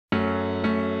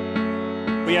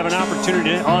we have an opportunity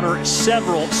to honor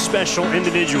several special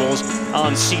individuals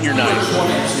on senior night.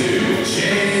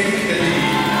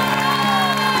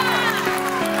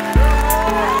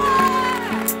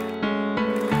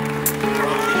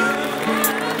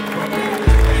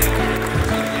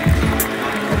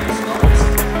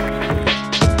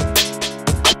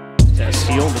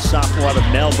 The sophomore out of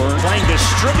Melbourne, playing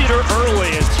distributor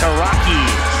early as Clara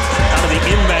out of the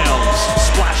inbounds,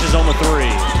 splashes on the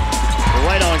three.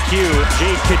 Right on cue,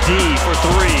 Jade Kadee for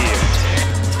three.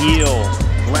 Heel,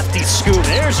 lefty scoop,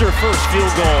 there's her first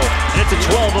field goal, and it's a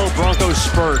 12-0 Broncos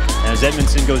spurt. As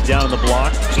Edmondson goes down on the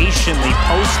block, patiently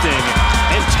posting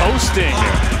and toasting.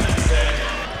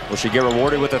 Will she get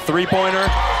rewarded with a three-pointer?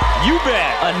 You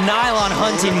bet! A nylon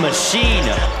hunting machine.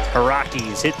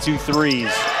 Haraki's hit 2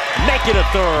 threes. Make it a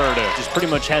third. Just pretty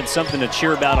much had something to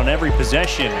cheer about on every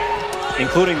possession,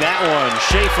 including that one.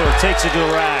 Schaefer takes it to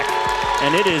the rack,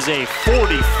 and it is a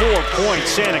 44-point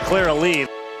Santa Clara lead.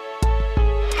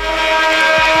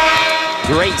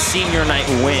 Great senior night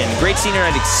win. Great senior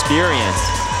night experience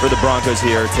for the Broncos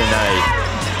here tonight.